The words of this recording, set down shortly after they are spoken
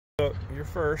Look, you're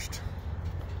first.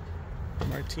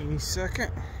 Martini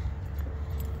second.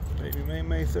 Baby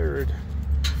May third.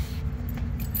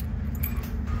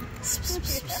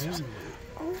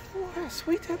 Oh, how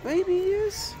sweet that baby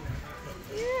is.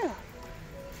 Yeah.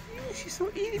 Yeah, she's so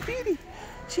itty-bitty.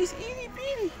 She's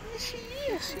itty-bitty. Yes, she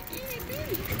is. She's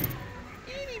itty-bitty.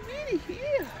 Itty-bitty,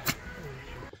 yeah.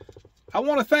 I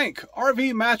want to thank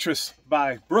RV Mattress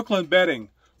by Brooklyn Bedding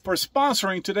for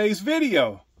sponsoring today's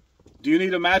video. Do you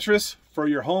need a mattress for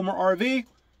your home or RV?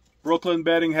 Brooklyn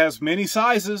Bedding has many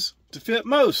sizes to fit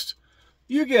most.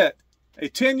 You get a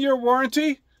 10-year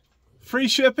warranty, free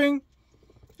shipping,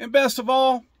 and best of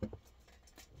all,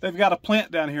 they've got a plant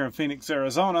down here in Phoenix,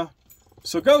 Arizona.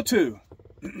 So go to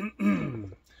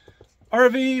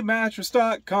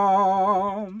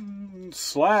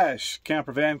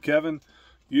rvmattress.com/CamperVanKevin.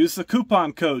 Use the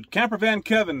coupon code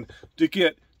CamperVanKevin to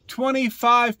get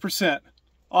 25%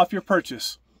 off your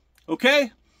purchase.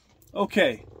 Okay?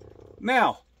 Okay.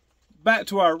 Now, back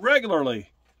to our regularly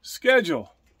scheduled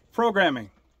programming.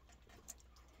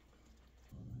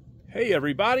 Hey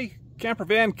everybody,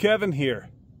 CamperVanKevin here.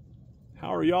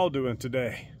 How are y'all doing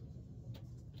today?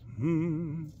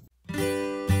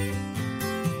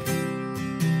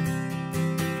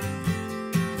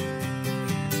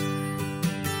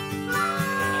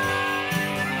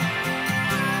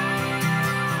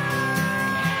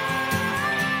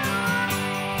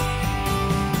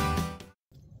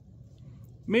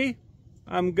 Me?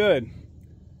 I'm good.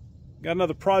 Got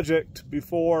another project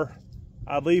before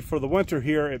I leave for the winter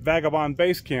here at Vagabond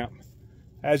Base Camp.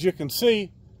 As you can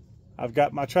see, I've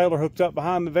got my trailer hooked up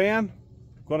behind the van.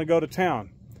 I'm going to go to town.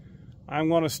 I'm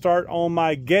going to start on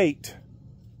my gate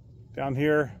down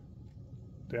here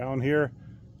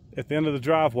at the end of the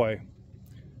driveway.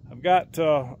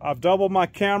 I've doubled my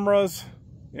cameras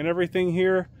and everything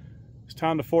here. It's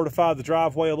time to fortify the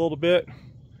driveway a little bit.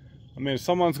 I mean, if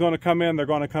someone's going to come in, they're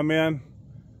going to come in,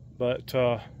 but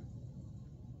I'm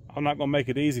not going to make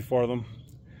it easy for them.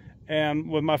 And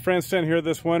with my friends staying here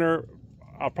this winter,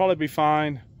 I'll probably be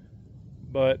fine,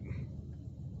 but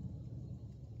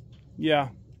yeah,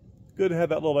 good to have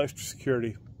that little extra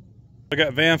security. I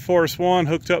got Van Forest 1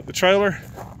 hooked up the trailer,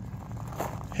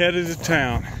 headed to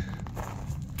town.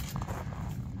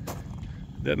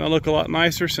 Doesn't that look a lot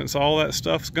nicer since all that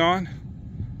stuff's gone?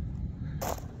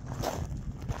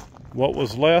 What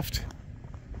was left,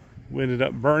 we ended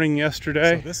up burning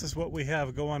yesterday. So this is what we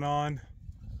have going on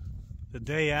the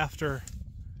day after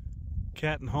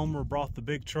Cat and Homer brought the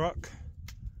big truck.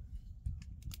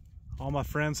 All my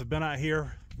friends have been out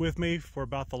here with me for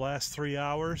about the last 3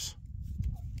 hours.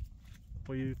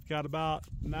 We've got about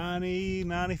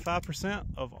 90–95%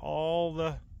 of all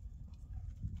the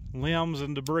limbs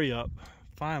and debris up,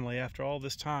 finally, after all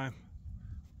this time.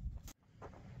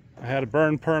 I had a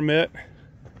burn permit.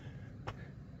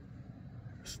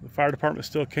 The fire department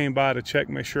still came by to check,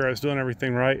 make sure I was doing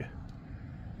everything right.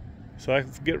 So I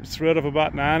could get rid of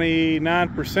about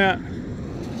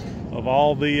 99% of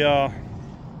all the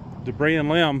debris and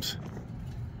limbs.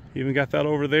 Even got that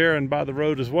over there and by the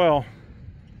road as well.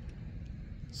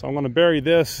 So I'm going to bury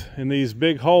this in these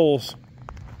big holes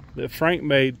that Frank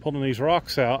made pulling these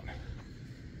rocks out.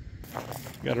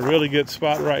 Got a really good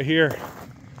spot right here.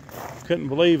 Couldn't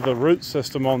believe the root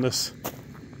system on this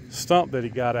stump that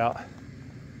he got out.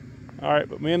 All right,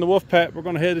 but me and the Wolf Pack, we're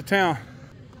gonna head to town.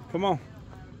 Come on,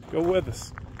 go with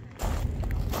us.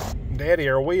 Daddy,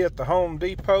 are we at the Home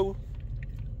Depot?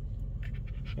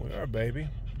 We are, baby.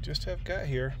 Just have got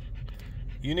here.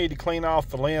 You need to clean off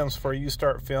the lens before you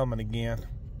start filming again.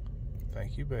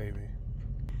 Thank you, baby.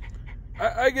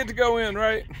 I get to go in,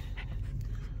 right?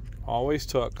 Always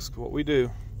tucks, what we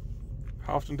do.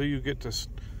 How often do you get to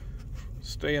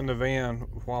stay in the van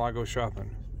while I go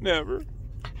shopping? Never.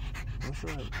 That's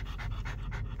right.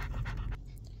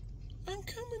 I'm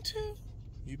coming too.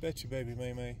 You betcha, baby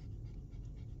May.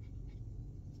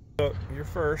 Look, you're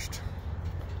first.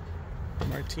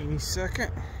 Martini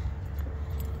second.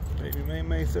 Baby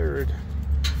May third.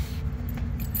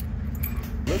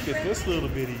 Look at this little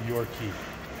bitty Yorkie.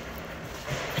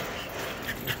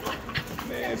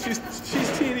 Man, she's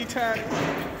teeny tiny.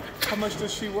 How much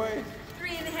does she weigh?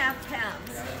 3.5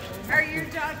 pounds. Are your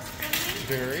dogs friendly?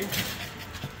 Very.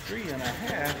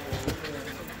 3.5.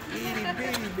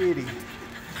 Itty bitty.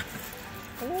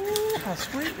 Oh, how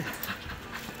sweet.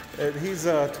 He's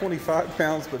 25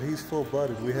 pounds, but he's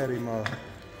full-blooded. We had him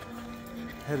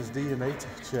had his DNA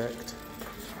checked,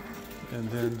 and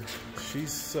then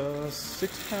she's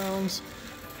 6 pounds,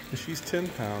 and she's 10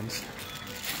 pounds.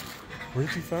 Where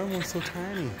did you find one so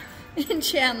tiny? In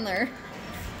Chandler.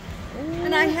 Oh.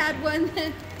 And I had one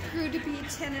that grew to be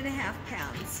 10.5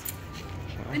 pounds.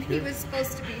 And he was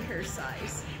supposed to be her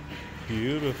size.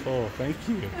 Beautiful, thank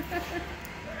you.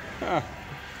 Huh.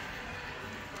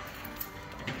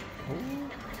 Oh,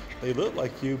 they look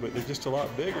like you, but they're just a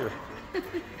lot bigger.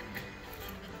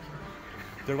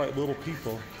 They're like little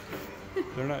people.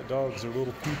 They're not dogs, they're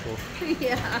little people.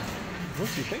 Yeah. What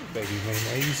do you think, baby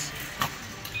mayonnaise?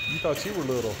 You thought you were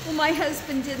little. Well, my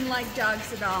husband didn't like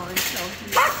dogs at all until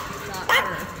he got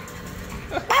her.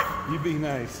 You be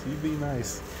nice. You be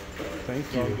nice.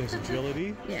 Thank you. Dog has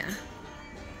agility. Yeah.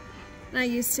 I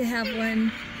used to have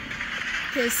one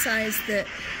his size that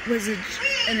was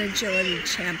an agility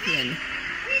champion.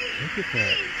 Look at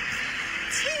that.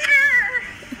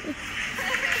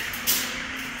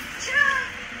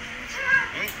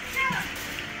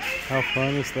 How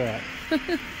fun is that?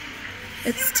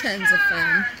 It's tons of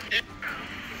fun.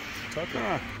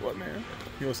 Tucker, what man?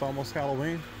 You know, it's almost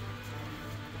Halloween.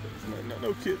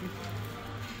 No kidding.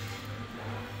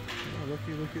 Oh,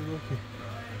 looky.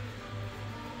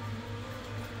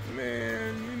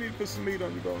 Man, you need to put some meat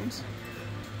on your bones.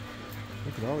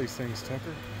 Look at all these things,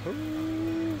 Tucker. Oh.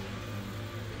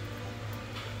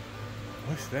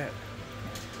 What's that?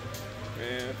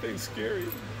 Man, that thing's scary.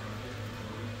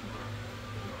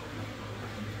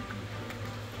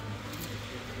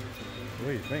 What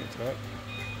do you think, Tuck?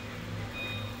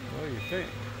 What do you think?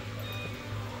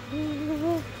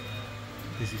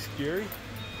 Is he scary?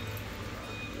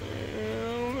 I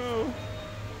don't know.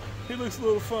 He looks a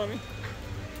little funny.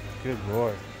 Good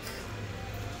boy.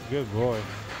 Good boy.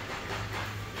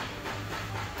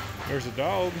 There's a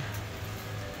dog.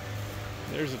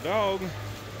 There's a dog.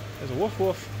 There's a woof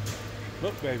woof.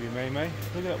 Look, baby May May.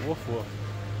 Look at that woof woof.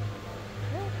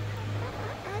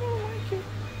 I don't like it.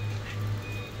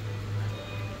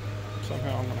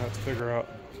 Somehow I'm gonna have to figure out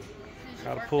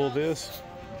how to pull this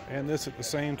and this at the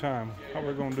same time. How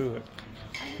we're gonna do it?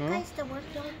 Huh?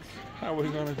 How are we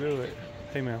gonna do it?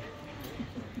 Hey, ma'am.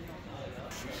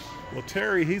 Well,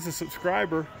 Terry, he's a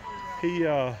subscriber. He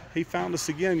found us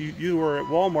again. You were at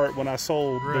Walmart when I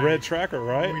sold the red tracker,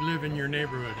 right? We live in your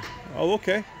neighborhood. Oh,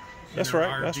 okay. That's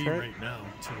right. That's right. Right now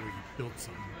until we built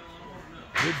something.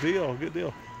 Good deal. Good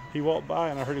deal. He walked by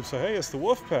and I heard him say, "Hey, it's the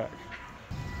Wolf Pack."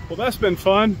 Well, that's been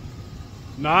fun.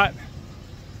 Not.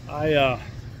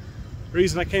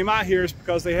 Reason I came out here is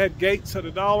because they had gates at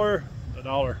 $1,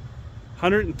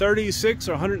 136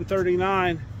 or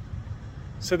 139.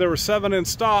 So there were 7 in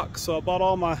stock, so I bought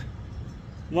all my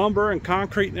lumber and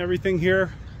concrete and everything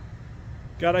here.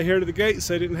 Got out here to the gates,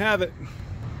 they didn't have it.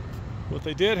 What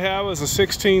they did have was a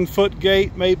 16-foot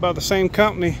gate made by the same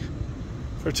company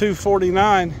for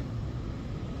 $249.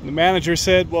 The manager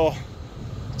said, well,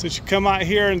 since you come out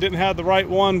here and didn't have the right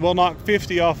one, we'll knock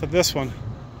 50 off of this one.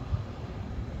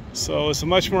 So it's a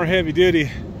much more heavy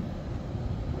duty.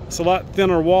 It's a lot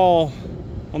thinner wall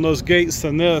on those gates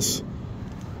than this.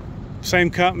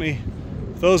 Same company.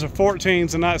 Those are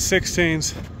 14s and not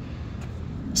 16s.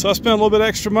 So I spent a little bit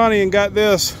extra money and got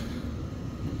this.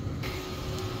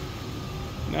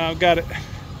 Now I've got it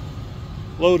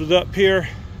loaded up here.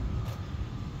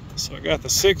 So I got the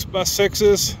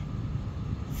 6x6s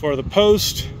for the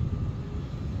post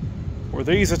where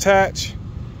these attach.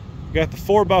 Got the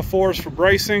 4x4s for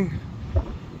bracing.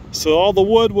 So all the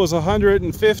wood was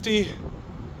 $150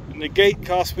 and the gate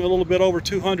cost me a little bit over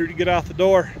 $200 to get out the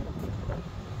door.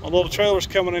 My little trailer's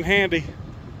coming in handy.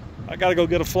 I gotta go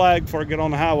get a flag before I get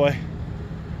on the highway.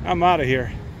 I'm out of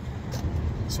here.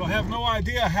 So I have no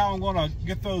idea how I'm gonna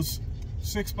get those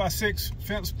 6x6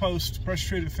 fence posts, pressure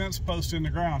treated fence posts in the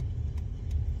ground.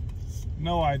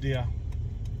 No idea.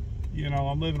 You know,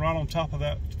 I'm living right on top of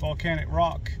that volcanic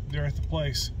rock there at the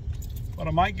place. But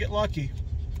I might get lucky.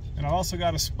 And I also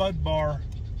got a spud bar.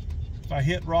 If I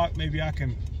hit rock, maybe I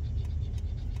can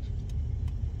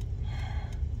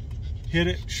hit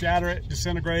it, shatter it,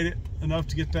 disintegrate it enough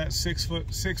to get that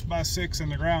 6x6 in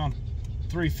the ground,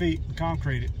 3 feet, and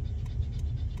concrete it.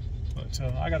 But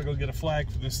I gotta go get a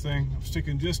flag for this thing. I'm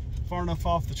sticking just far enough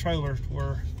off the trailer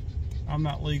where I'm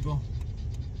not legal.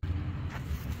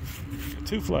 Got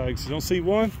 2 flags. You don't see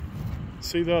one,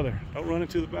 see the other. Don't run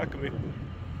into the back of me.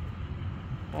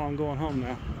 Oh, I'm going home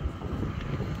now.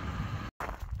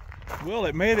 Well,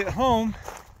 it made it home.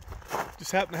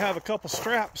 Just happened to have a couple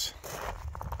straps.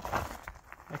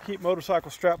 I keep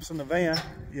motorcycle straps in the van,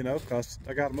 you know, because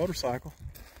I got a motorcycle.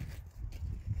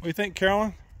 What do you think,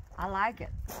 Carolyn? I like it.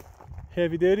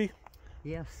 Heavy duty?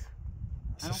 Yes.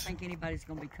 I don't think anybody's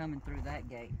going to be coming through that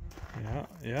gate.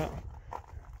 Yeah.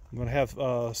 I'm going to have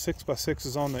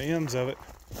 6x6s on the ends of it.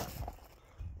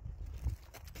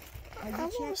 I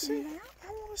want to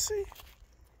see.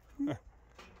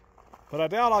 But I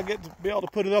doubt I'll get to be able to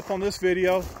put it up on this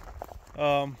video.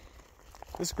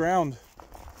 This ground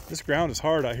is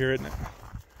hard out here, isn't it?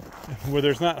 Where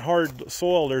there's not hard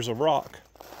soil, there's a rock.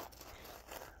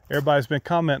 Everybody's been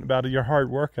commenting about your hard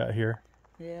work out here.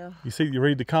 Yeah. You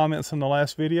read the comments in the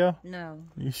last video? No.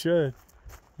 You should.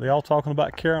 They all talking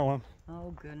about Carolyn.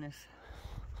 Oh, goodness.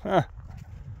 Huh.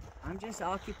 I'm just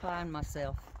occupying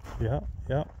myself. Yeah,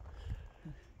 yeah.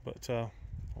 But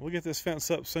we'll get this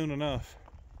fence up soon enough.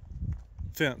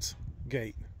 Fence,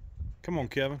 gate. Come on,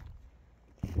 Kevin.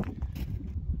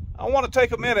 I want to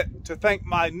take a minute to thank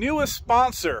my newest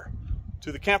sponsor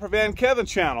to the Campervan Kevin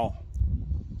channel,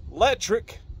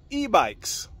 Electric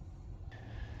E-Bikes.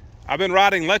 I've been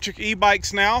riding electric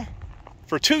e-bikes now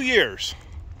for 2 years,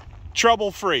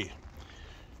 trouble-free.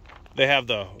 They have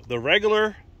the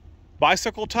regular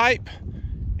bicycle type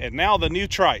and now the new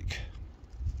trike.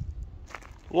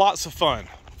 Lots of fun.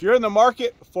 If you're in the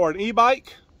market for an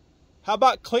e-bike, how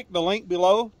about click the link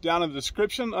below down in the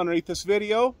description underneath this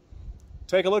video.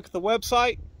 Take a look at the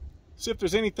website, see if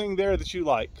there's anything there that you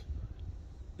like.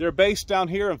 They're based down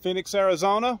here in Phoenix,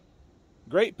 Arizona.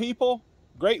 Great people,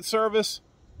 great service,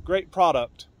 great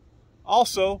product.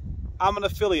 Also, I'm an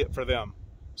affiliate for them.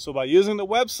 So by using the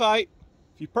website,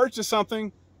 if you purchase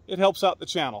something, it helps out the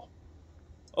channel.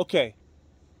 Okay,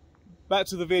 back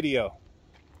to the video.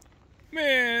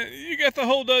 Man, you got the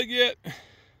hole dug yet?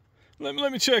 Let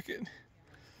me check it. Is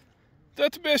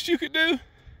that the best you could do?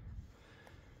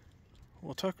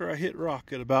 Well, Tucker, I hit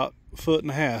rock at about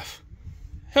 1.5 feet.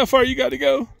 How far you got to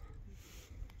go?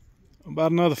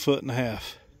 About another 1.5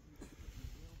 feet.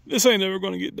 This ain't ever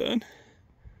going to get done.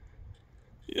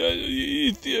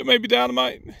 Yeah, maybe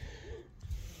dynamite.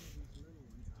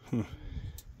 How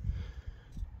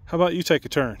about you take a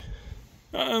turn?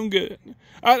 I'm good.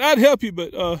 I'd help you,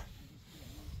 but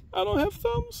I don't have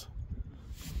thumbs.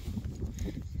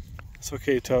 It's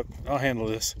okay, Tuck. I'll handle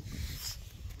this.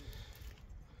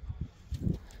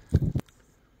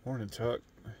 Morning, Tuck.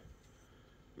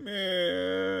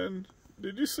 Man,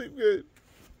 did you sleep good?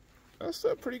 I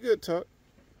slept pretty good, Tuck.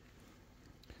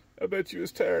 I bet you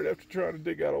was tired after trying to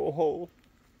dig out a old hole.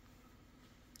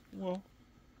 Well,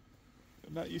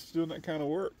 I'm not used to doing that kind of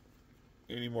work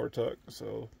anymore, Tuck,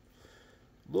 so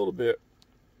a little bit.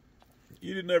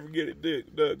 You didn't ever get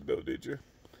it dug though, did you?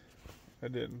 I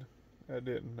didn't.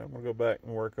 I'm gonna go back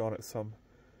and work on it some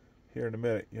here in a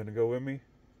minute. You wanna go with me?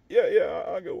 Yeah,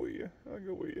 I'll go with you.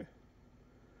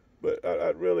 But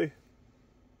I'd really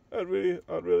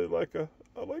like a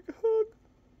hug.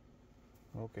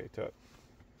 Okay, Tuck.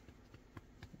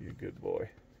 You a good boy.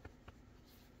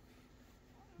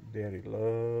 Daddy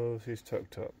loves his Tuck.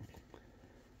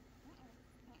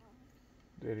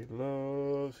 Daddy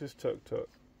loves his Tuck.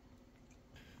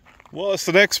 Well, it's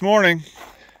the next morning.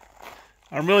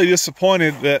 I'm really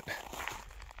disappointed that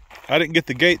I didn't get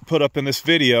the gate put up in this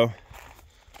video.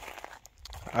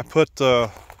 I put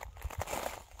a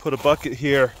bucket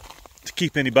here to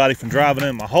keep anybody from driving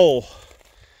in my hole.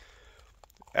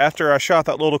 After I shot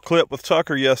that little clip with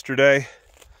Tucker yesterday,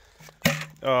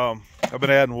 I've been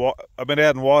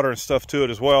adding water and stuff to it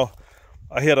as well.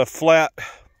 I hit a flat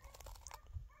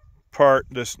part,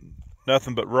 just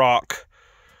nothing but rock.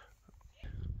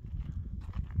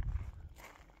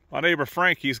 My neighbor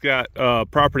Frank, he's got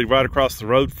property right across the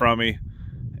road from me,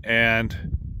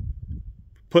 and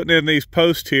putting in these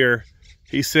posts here,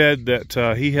 he said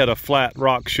that he had a flat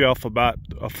rock shelf about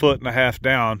 1.5 feet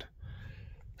down.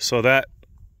 So that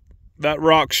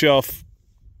rock shelf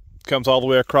comes all the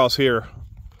way across here.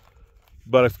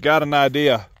 But I've got an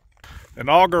idea. An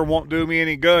auger won't do me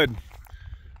any good.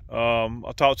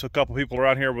 I talked to a couple people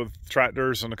around here with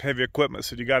tractors and heavy equipment,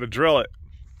 said you got to drill it.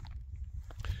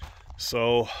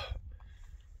 So,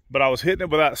 but I was hitting it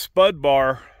with that spud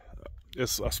bar. A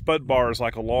spud bar is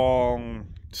like a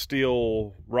long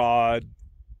steel rod,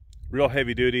 real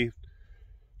heavy duty.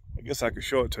 I guess I could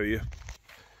show it to you.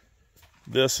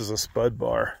 This is a spud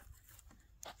bar.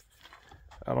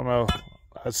 I don't know,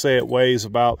 I'd say it weighs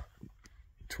about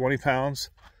 20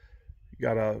 pounds. You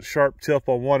got a sharp tip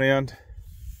on one end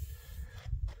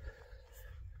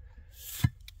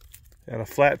and a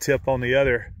flat tip on the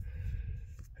other.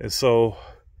 And so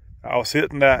I was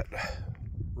hitting that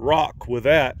rock with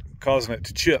that, causing it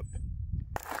to chip.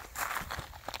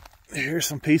 Here's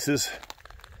some pieces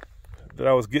that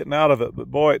I was getting out of it,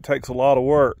 but boy, it takes a lot of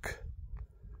work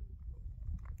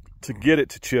to get it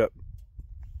to chip.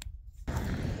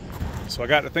 So I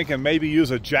got to thinking maybe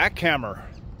use a jackhammer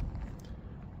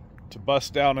to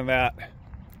bust down in that.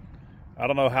 I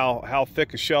don't know how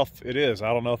thick a shelf it is.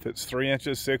 I don't know if it's 3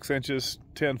 inches, 6 inches,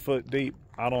 10 foot deep.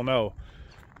 I don't know.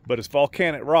 But it's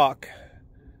volcanic rock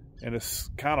and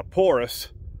it's kind of porous.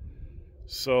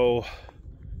 So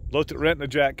looked at renting a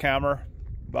jackhammer.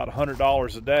 about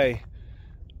 $100 a day.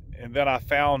 And then I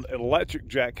found electric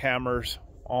jackhammers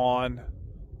on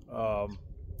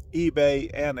eBay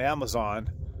and Amazon.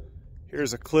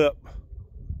 Here's a clip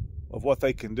of what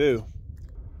they can do.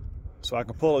 So I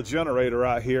can pull a generator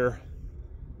out here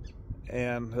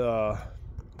and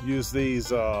use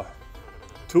these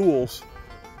tools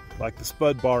like the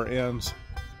spud bar ends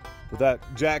with that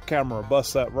jackhammer,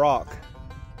 bust that rock.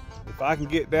 If I can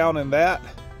get down in that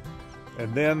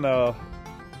and then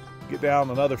get down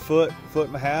another foot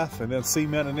and a half, and then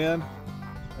cementing in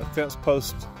a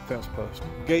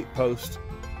gate post,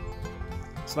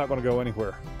 it's not going to go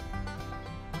anywhere.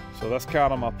 So that's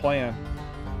kind of my plan.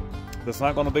 That's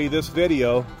not going to be this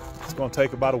video. It's going to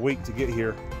take about a week to get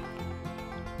here.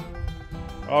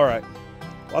 All right.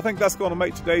 Well, I think that's going to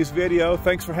make today's video.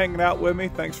 Thanks for hanging out with me.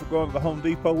 Thanks for going to the Home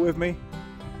Depot with me.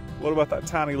 What about that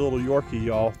tiny little Yorkie,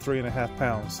 y'all? 3.5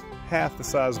 pounds. Half the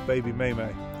size of baby May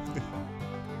May.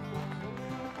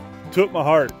 Took my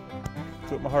heart.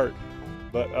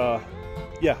 But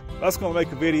yeah, that's going to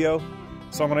make a video.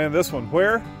 So I'm going to end this one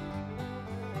where?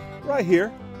 Right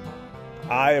here.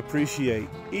 I appreciate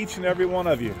each and every one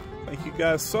of you. Thank you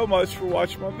guys so much for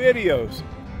watching my videos.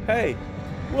 Hey,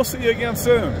 we'll see you again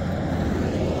soon.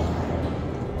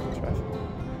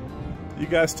 You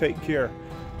guys take care.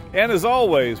 And as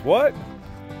always, what?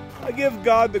 I give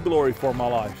God the glory for my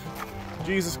life.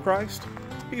 Jesus Christ,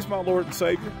 He's my Lord and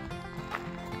Savior.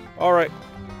 All right,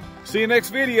 see you next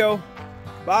video.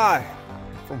 Bye.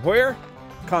 From where?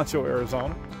 Concho,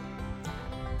 Arizona.